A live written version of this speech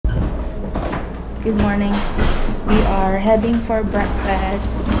Good morning. We are heading for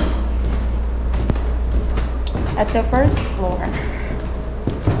breakfast at the first floor.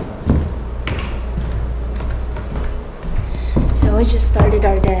 So we just started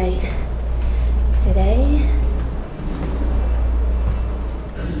our day today.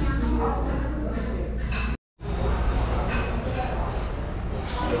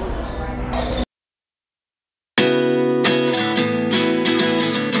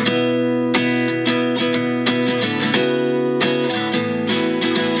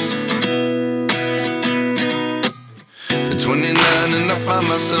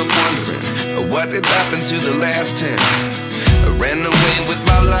 Myself wondering what did happen to the last 10. I ran away with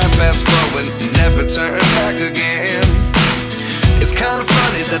my life, fast forward, never turn back again. It's kind of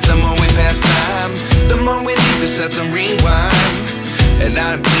funny that the more we pass time, the more we need to set them rewind. And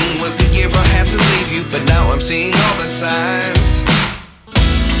 19 was the year I had to leave you, but now I'm seeing all the signs.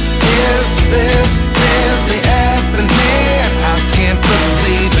 Is this really happening? I can't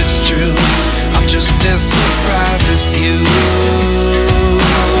believe it's true. I'm just as surprised as you.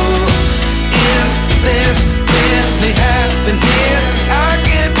 Is this really happening? I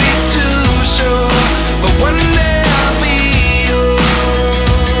can't be too sure, but one day I'll be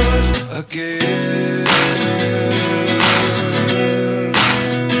yours again.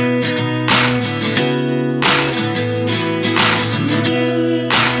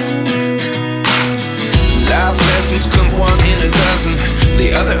 Life lessons come one in a dozen,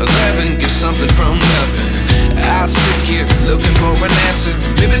 the other 11 get something from nothing. I sit here looking for an answer.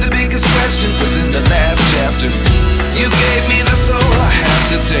 Maybe the biggest question was in the last chapter. You gave me the soul I have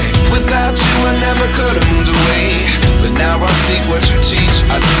today. Without you I never could have moved away. But now I see what you teach.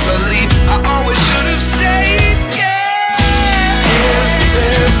 I do believe I always should have stayed. Yeah. Is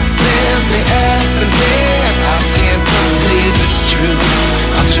this really happening? I can't believe it's true.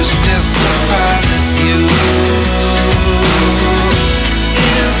 I'm just as surprised as you.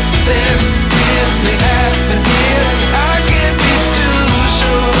 Is this really happening? I can't be too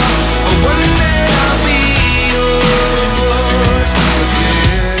sure, but one day I'll be yours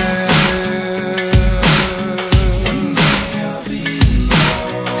again. One day I'll be yours.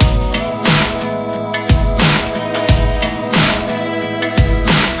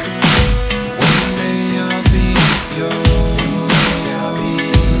 One day I'll be yours. I'll be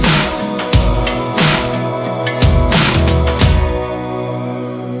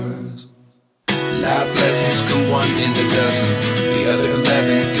yours. Life lessons come one in a dozen, the other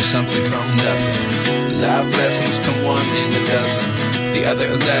 11 get something from nothing. Life lessons come one in a dozen, the other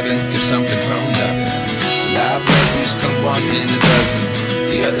 11 get something from nothing. Life lessons come one in a dozen,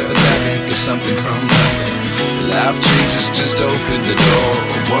 the other 11 get something from nothing. Life changes just open the door.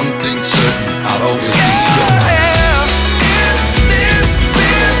 One thing's certain, I'll always be yours. Is this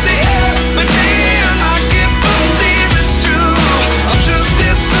really happening? I can't believe it's true. I'm just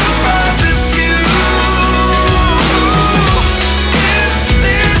as surprised as you. Is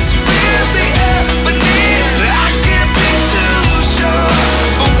this really happening? I can't be too sure,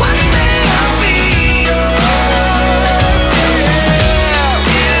 but one day I'll be yours. Yeah.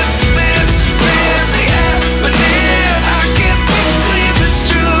 Is this really happening? I can't believe it's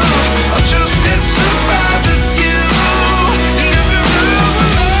true. I'm just as surprised as you.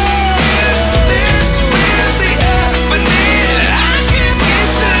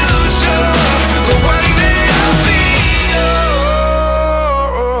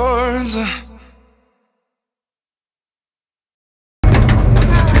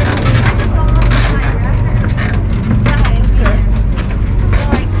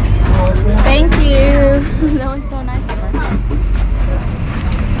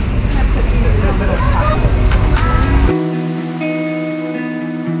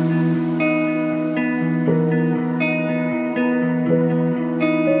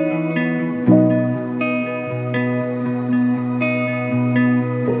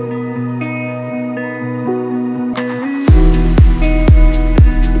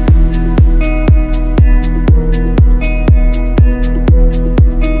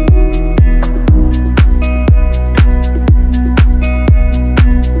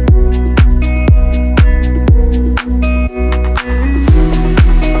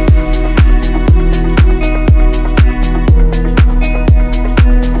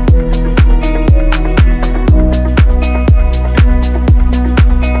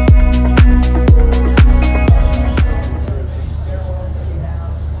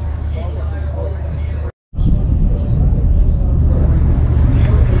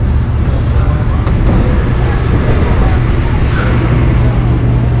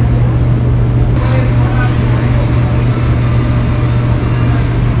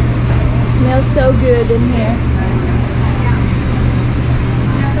 Smells so good in here.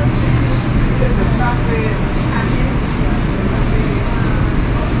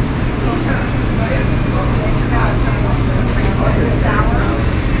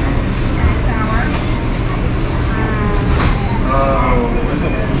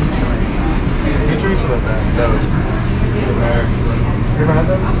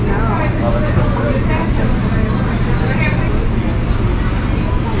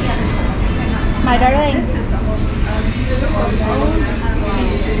 My darling.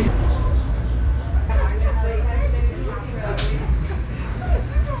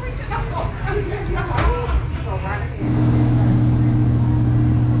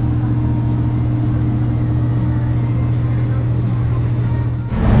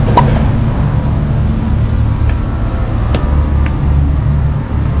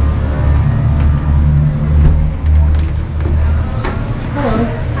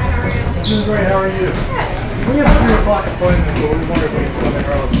 Great, how are you? We have a 3 o'clock appointment, but we wonder if we can come in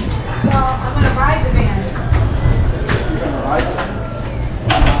early. Well, I'm going to ride the van.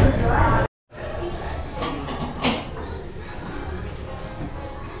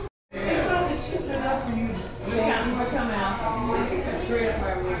 It's just enough for you.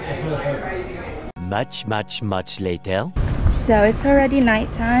 Much later. So it's already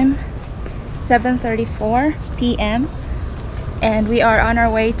nighttime, 7:34 p.m. and we are on our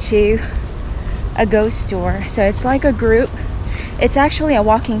way to a ghost tour. So it's like a group. It's actually a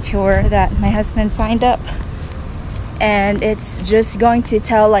walking tour that my husband signed up, and it's just going to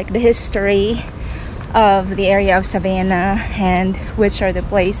tell like the history of the area of Savannah and which are the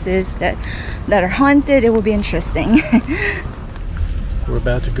places that are haunted. It will be interesting. We're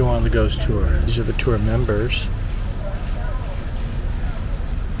about to go on the ghost tour. These are the tour members.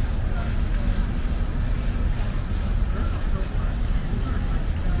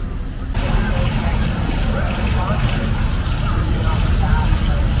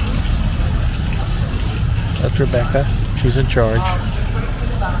 That's Rebecca. She's in charge.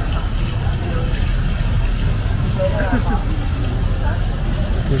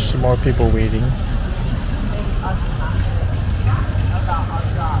 There's some more people waiting.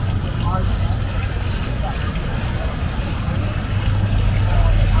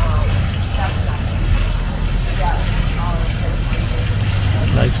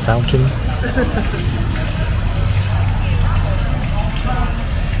 Nice fountain.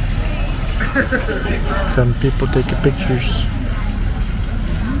 Some people taking pictures.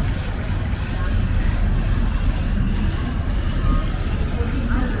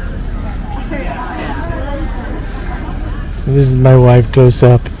 This is my wife close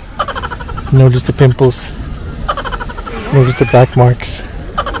up. Notice the pimples. Notice the black marks.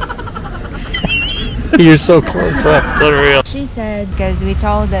 You're so close up. It's unreal. She said, because we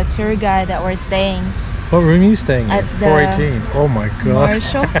told the tour guide that we're staying What room are you staying in? at the 418. Oh my god.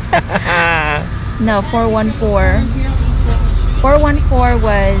 Marshal. No, 414. 414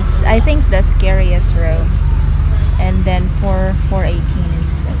 was, I think, the scariest room, and then 418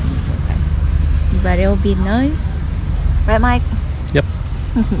 is, I think, it's okay. But it'll be nice, right, Mike? Yep.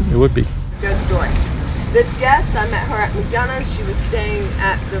 It would be. Ghost story. This guest, I met her at McDonald's. She was staying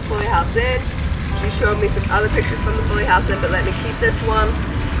at the Fully House Inn. She showed me some other pictures from the Fully House Inn, but let me keep this one.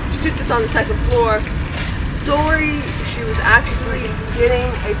 She took this on the second floor. Story, she was actually getting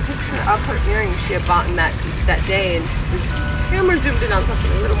a picture of her earrings she had bought that day, and the camera zoomed in on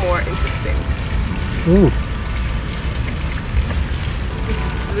something a little more interesting. Ooh.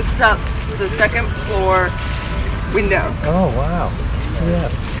 So this is up the second floor window. Oh wow.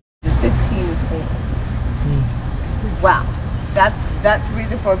 Yeah. It's 15 total. Wow, that's the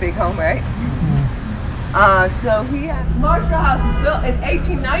reason for a big home, right? So Marshal House was built in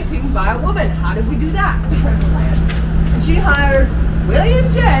 1819 by a woman. How did we do that? And she hired William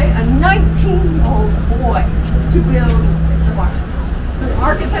J., a 19-year-old boy, to build the Marshal House. An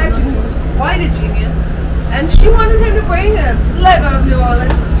architect who was quite a genius, and she wanted him to bring a flavor of New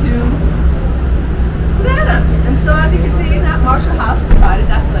Orleans to Savannah. And so, as you can see, that Marshal House provided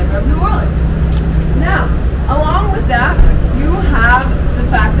that flavor of New Orleans. Now, along with that, you have the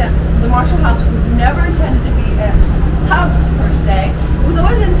fact that the Marshal House was never intended to be a house per se. It was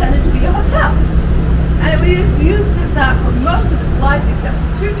always intended to be a hotel. And it was used as that for most of its life, except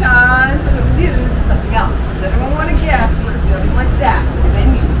for 2 times when it was used as something else. Does anyone want to guess what a building like that would have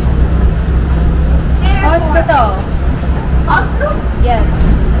been used? Hospital. Hospital? Yes.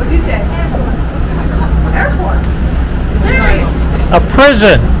 What did you say? Airport. A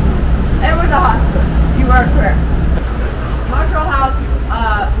prison. It was a hospital. You are correct. Marshal House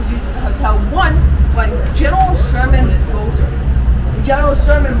was used as a hotel once by General Sherman's soldiers. General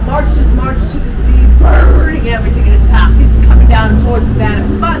Sherman marched to the sea, burning everything in his path. He's coming down towards Savannah.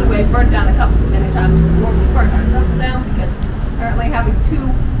 By the way, burned down a couple many times before we burnt ourselves down, because apparently having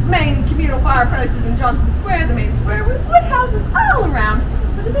two main communal fireplaces in Johnson Square, the main square, with wood houses all around,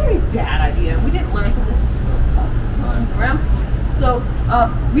 was a very bad idea. We didn't learn from this times around. So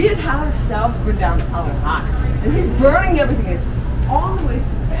we had had ourselves burned down a lot. And he's burning everything. He's all the way to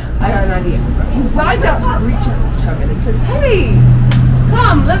Savannah. I got an idea. He rides out to greet Sherman and says, "Hey,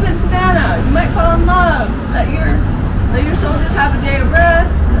 come, live in Savannah. You might fall in love. Let your soldiers have a day of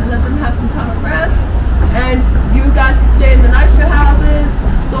rest. Let them have some time of rest. And you guys can stay in the nicer houses.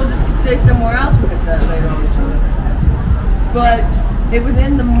 Soldiers can stay somewhere else." We'll get to that later on. But it was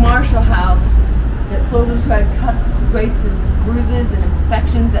in the Marshal House that soldiers who had cuts, scrapes, and bruises and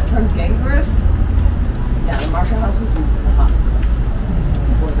infections that turned gangrenous. Yeah, the Marshal House was used as a hospital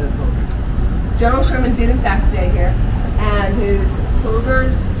for those soldiers. General Sherman did in fact stay here, and his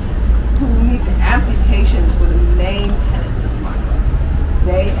soldiers who needed amputations were the main tenants of the Marshal House.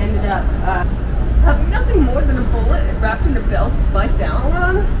 They ended up having nothing more than a bullet wrapped in a belt to bite down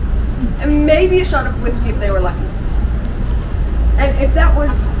on, and maybe a shot of whiskey if they were lucky. And if that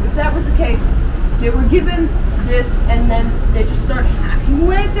was the case, they were given this, and then they just started hacking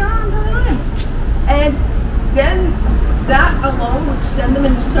away at their arms and limbs. And then that alone would send them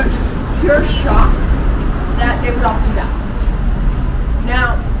into such pure shock that they would often die.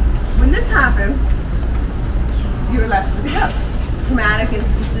 Now, when this happened, you were left with the ghosts. Traumatic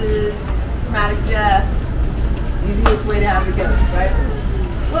instances, traumatic death, easiest way to have the ghosts, right?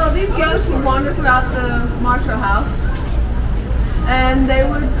 Well, these ghosts would wander throughout the Marshal House, and they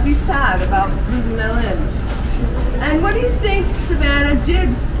would be sad about losing their limbs. And what do you think Savannah did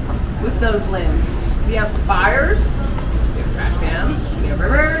with those limbs? We have fires, we have trash cans, we have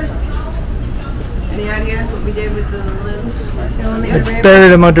rivers. Any ideas what we did with the limbs? Let's bury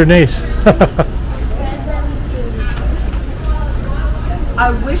them underneath.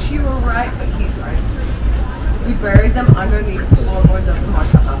 I wish you were right, but he's right. We buried them underneath the floorboards of the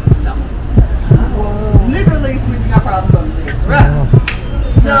Marshal House itself. Literally sweeping our problems underneath. Right.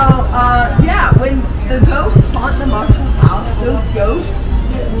 So, yeah, when the ghosts haunt the Marshal House, those ghosts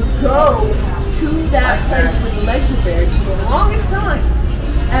would go to that place where the legs were buried for the longest time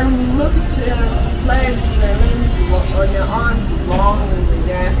and look at their legs, their limbs, or their arms long and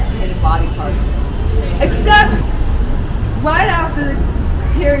their amputated body parts. Except right after the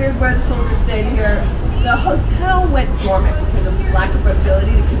period where the soldiers stayed here, the hotel went dormant because of lack of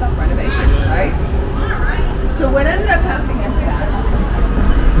ability to keep up renovations, right? So what ended up happening after that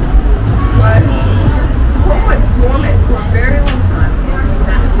was the home went dormant for a very long time.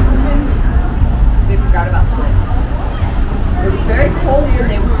 They forgot about the limbs. It was very cold when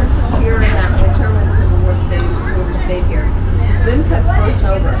they were here in that winter when the Civil War soldiers stayed here. Limbs had frozen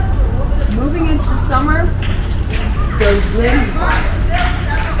over. Moving into the summer, those limbs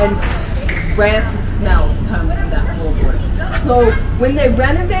and rancid smells come from that floorboard. So when they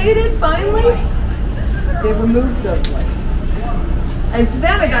renovated finally, they removed those limbs. And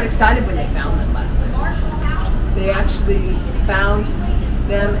Savannah got excited when they found them last night. They actually found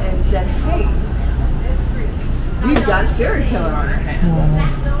them and said, "Hey, we've got a serial killer on our hands."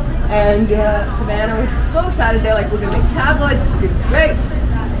 And Savannah was so excited. They're like, "We're going to make tabloids. This is going to be great."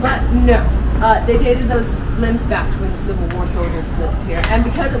 But no. They dated those limbs back to when the Civil War soldiers lived here. And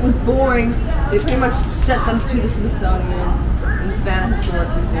because it was boring, they pretty much sent them to the Smithsonian and the Savannah Historic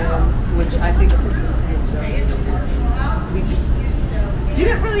Museum, which I think is so. We just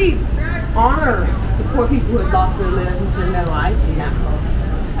didn't really honor the poor people who had lost their limbs and their lives in that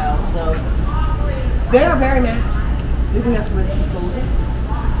hotel. So they are very mad, leaving us with the soldier.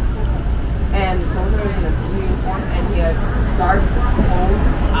 And the soldier is in a blue uniform, and he has dark holes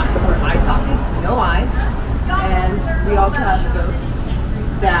for eye sockets, no eyes. And we also have the ghost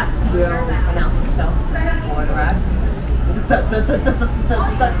that will announce itself before it arrives.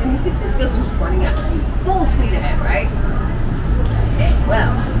 And you think this ghost is running at me full speed ahead, right?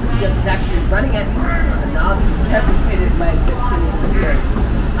 Well, this ghost is actually running at me on the knobs of his heavy-pitted legs as soon as it appears.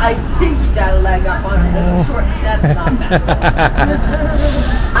 I think you got a leg up on him. Those are short steps, not fast steps.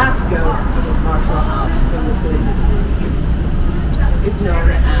 Ask ghost in the Marshal House from the city is known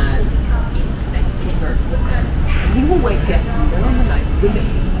as the Circle. He will wake guests in the middle of the night,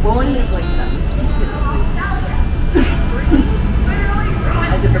 rolling their blankets out meticulously,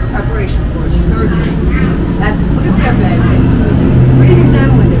 as if in preparation for surgery. At the foot of their bed, and he will be greeting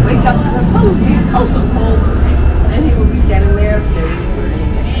them when they wake up to propose me, oh so cold, and he will be standing there flirting with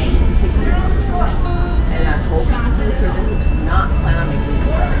them. And I hope this is a surgeon who does not plan on making the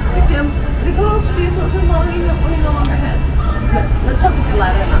victim, but it could also be a social longing that we no longer has. Let's hope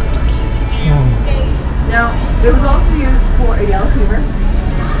Now, it was also used for a yellow fever.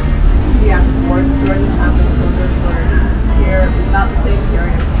 Pediatric ward during the time when the soldiers were here. It was about the same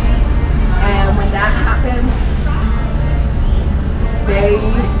period. And when that happened, they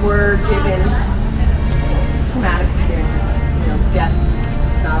were given traumatic experiences. You know, death,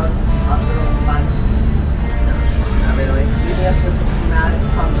 child, hospital, life. No, not really. Leaving us with a traumatic,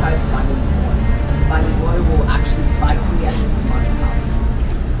 traumatized binding boy. The binding boy will actually bite the guest in the Marshal House.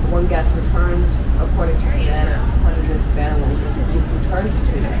 One guest returns, according to Savannah, 100 in Savannah, returns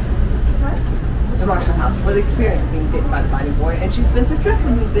to the Marshal House for the experience of being bitten by the binding boy, and she's been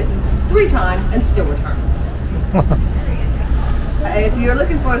successfully bitten 3 times and still returns. If you're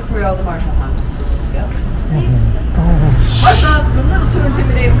looking for a thrill, the Marshal House is the way to go. Marshal House is a little too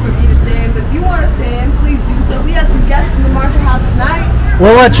intimidating for me to stand, but if you want to stand, please do so. We have some guests from the Marshal House tonight.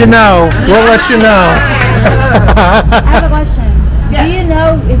 We'll let you know. We'll let you know. I have a question. Yes. Do you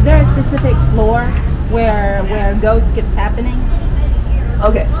know, is there a specific floor where ghost keeps happening?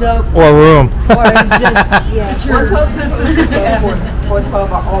 Okay, so Or room. Or it's just, yeah. 112,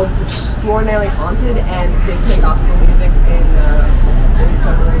 412 are all extraordinarily haunted, and they play gospel music in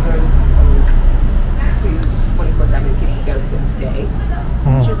some of those between 24/7 keeping ghosts in day.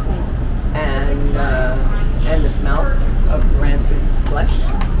 Interesting. And the smell of rancid flesh,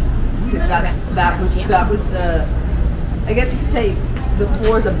 because that was the, I guess you could say, the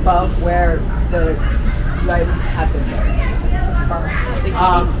floors above where the items had been buried.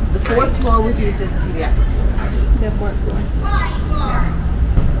 The 4th floor was used as a pediatric ward. The 4th floor.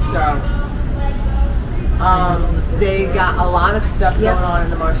 So, they got a lot of stuff going on in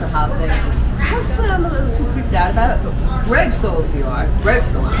the Marshal House, and personally I'm a little too creeped out about it, but brave souls you are. Brave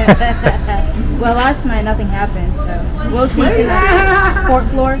souls. Well, last night nothing happened, so we'll see tonight. 4th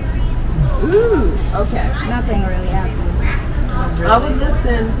floor, Ooh, okay. nothing really happened. I would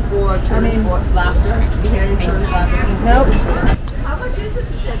listen for children's laughter, hearing children's laughter. Nope. How much is it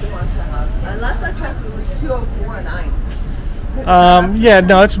to stay at the Marshal House? Last I checked, it was $204 a night. Yeah,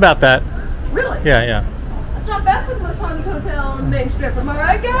 no, it's about that. Really? Yeah. That's not bad for the most haunted hotel on the main strip. Am I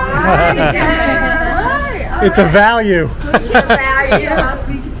right, guys? Right. It's a value. So you get a value.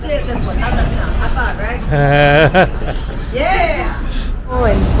 You can stay at this one. How's that sound? High five, right? Yeah.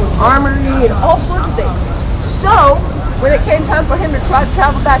 And armory and all sorts of things. So when it came time for him to try to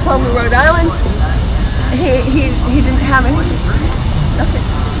travel back home to Rhode Island, he didn't have anything. Nothing.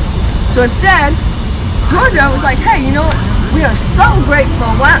 So instead, Georgia was like, hey, you know what? We are so grateful.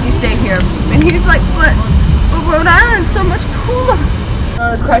 Why don't you stay here? And he's like, but Rhode Island's so much cooler.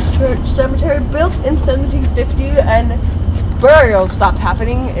 Known as Christchurch Cemetery, built in 1750, and burials stopped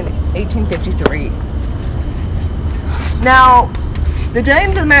happening in 1853. Now, the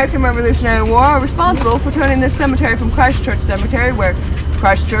James American Revolutionary War are responsible for turning this cemetery from Christchurch Cemetery, where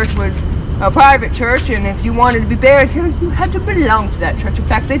Christchurch was a private church, and if you wanted to be buried here, you had to belong to that church. In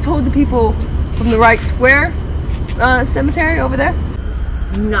fact, they told the people from the Wright Square cemetery over there,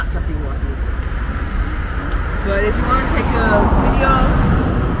 not something you want to do. But if you want to take a video,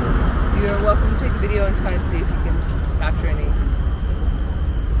 you're welcome to take a video and try to see if you can capture any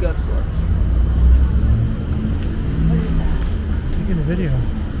ghost looks. Taking a video.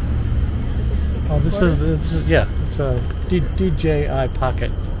 Oh, this is yeah, it's a DJI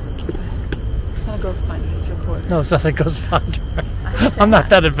Pocket. It's not a ghost finder, it's a recorder. No, it's not a ghost finder. I'm not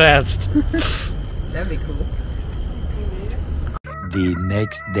that advanced. That'd be cool. The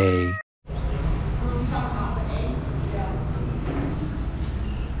next day.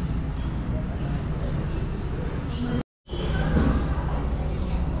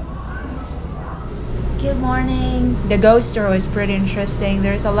 Good morning. The ghost tour was pretty interesting.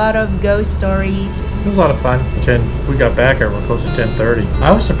 There's a lot of ghost stories. It was a lot of fun. We got back here, we're close to 10:30.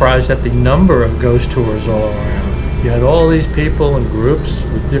 I was surprised at the number of ghost tours all around. You had all these people in groups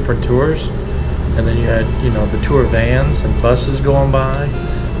with different tours, and then you had, the tour vans and buses going by.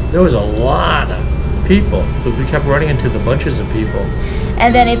 There was a lot of people because we kept running into the bunches of people.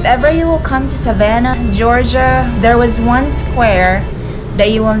 And then if ever you will come to Savannah, Georgia, there was one square that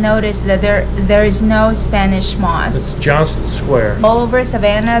you will notice that there is no Spanish moss. It's Johnson Square. All over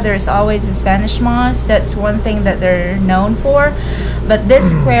Savannah, there's always a Spanish moss. That's one thing that they're known for. But this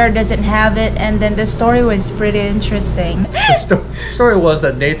square doesn't have it, and then the story was pretty interesting. The story was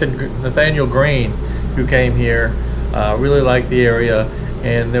that Nathaniel Green, who came here, really liked the area,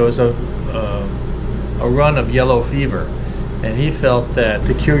 and there was a run of yellow fever. And he felt that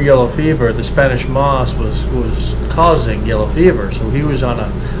to cure yellow fever, the Spanish moss was causing yellow fever. So he was on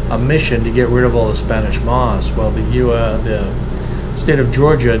a mission to get rid of all the Spanish moss. Well, the state of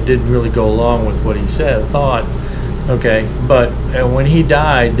Georgia didn't really go along with what he thought. Okay, but when he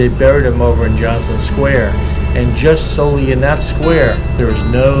died, they buried him over in Johnson Square, and just solely in that square, there was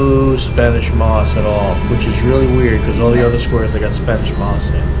no Spanish moss at all, which is really weird because all the other squares they got Spanish moss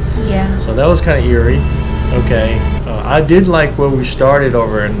in. Yeah. So that was kind of eerie. Okay, I did like where we started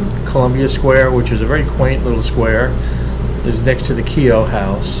over in Columbia Square, which is a very quaint little square. It's next to the Keogh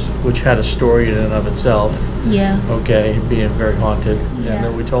House, which had a story in and of itself. Yeah. Okay, being very haunted. Yeah. And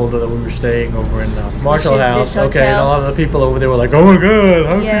then we told her that we were staying over in Marshal Which is House. this Okay, and a hotel. lot of the people over there were like, "Oh my God,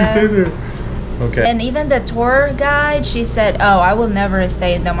 how Yeah. can you stay there?" Okay. And even the tour guide, she said, "Oh, I will never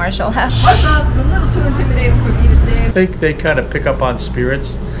stay in the Marshal House." Marshal House is a little too intimidating for me to stay. I think they kind of pick up on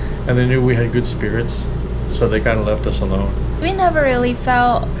spirits, and they knew we had good spirits, so they kind of left us alone. We never really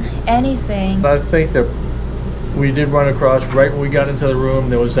felt anything. But I think that we did run across, right when we got into the room,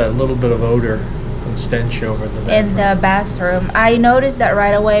 there was that little bit of odor and stench over the bathroom. In the bathroom, I noticed that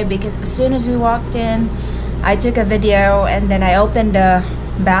right away because as soon as we walked in, I took a video and then I opened the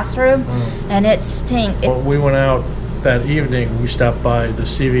bathroom and it stank. When we went out that evening, we stopped by the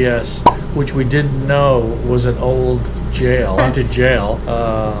CVS, which we didn't know was an old jail, haunted jail.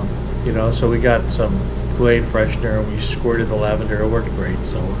 You know, so we got some Glade freshener and we squirted the lavender. It worked great,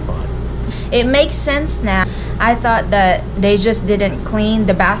 so we're fine. It makes sense now. I thought that they just didn't clean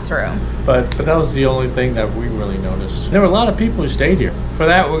the bathroom. But that was the only thing that we really noticed. There were a lot of people who stayed here. For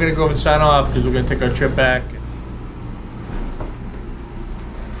that, we're going to go and sign off because we're going to take our trip back.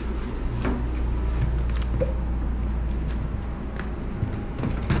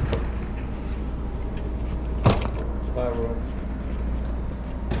 Spy room.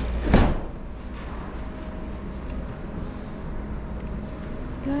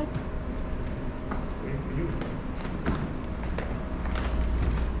 Good. Waiting for you.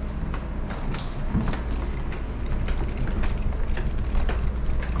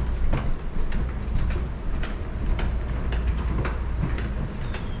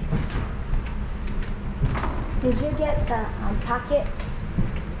 Did you get the packet?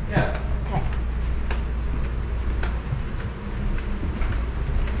 Yeah. Okay.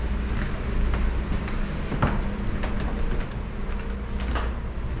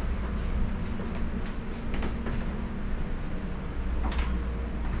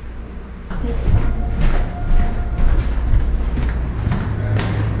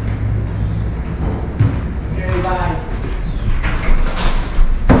 Okay, bye.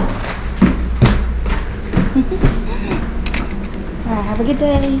 All right, have a good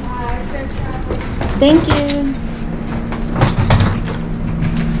day. Thank you.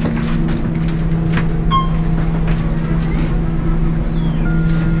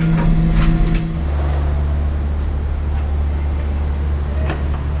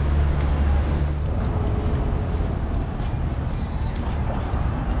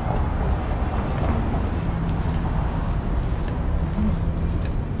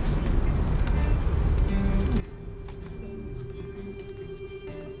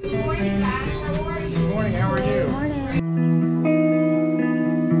 Good morning, how are you?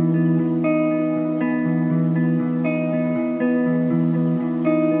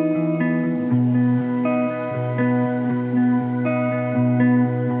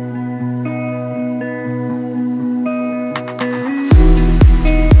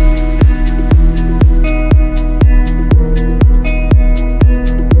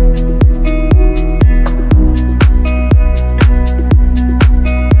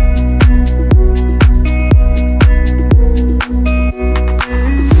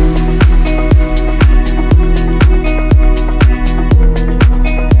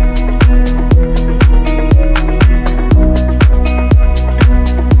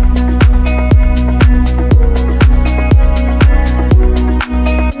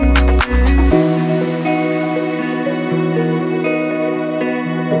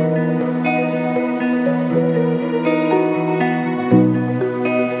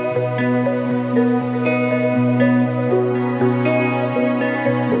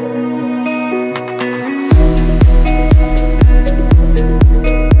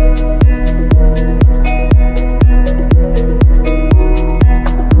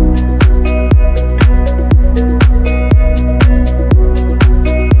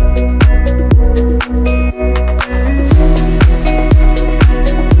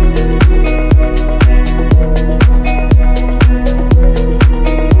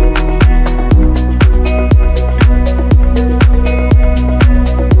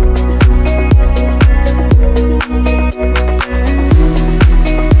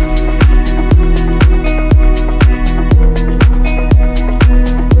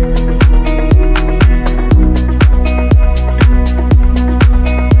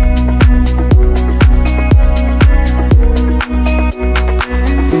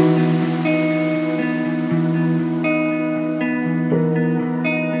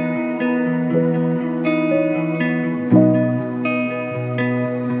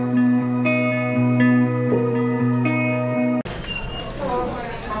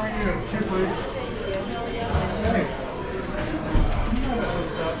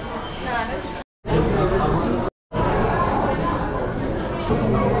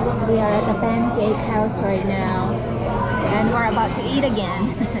 steakhouse right now, and we're about to eat again.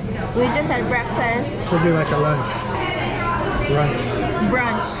 We just had breakfast. Should be like a lunch.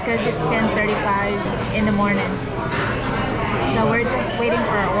 Brunch, because it's 10:35 in the morning. So we're just waiting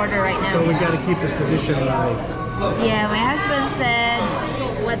for our order right now. So we got to keep the tradition alive. Yeah, my husband said,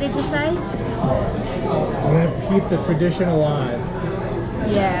 what did you say? We have to keep the tradition alive.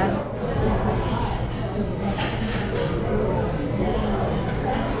 Yeah.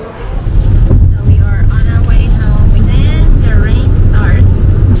 So we are on our way home. Then the rain starts.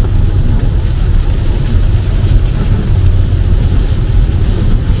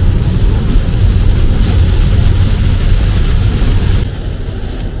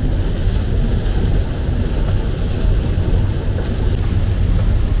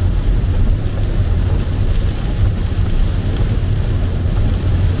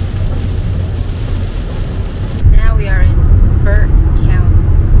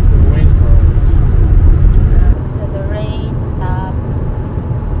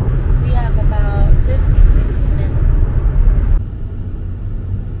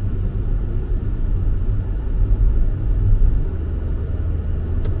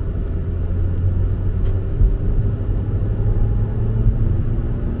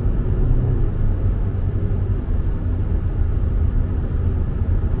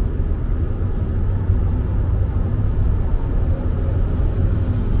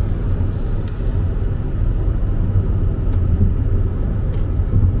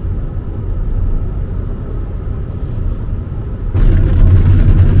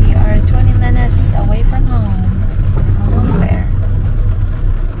 Away from home. Almost there.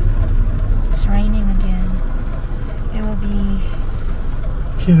 It's raining again. It will be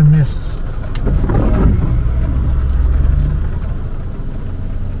hit or miss.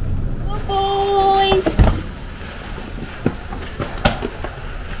 oh, boys.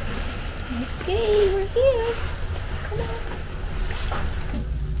 Okay, we're here. Come on.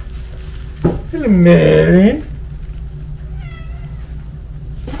 Hello, Mary.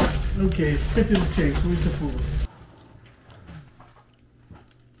 Okay, get to the chase. Where's the food?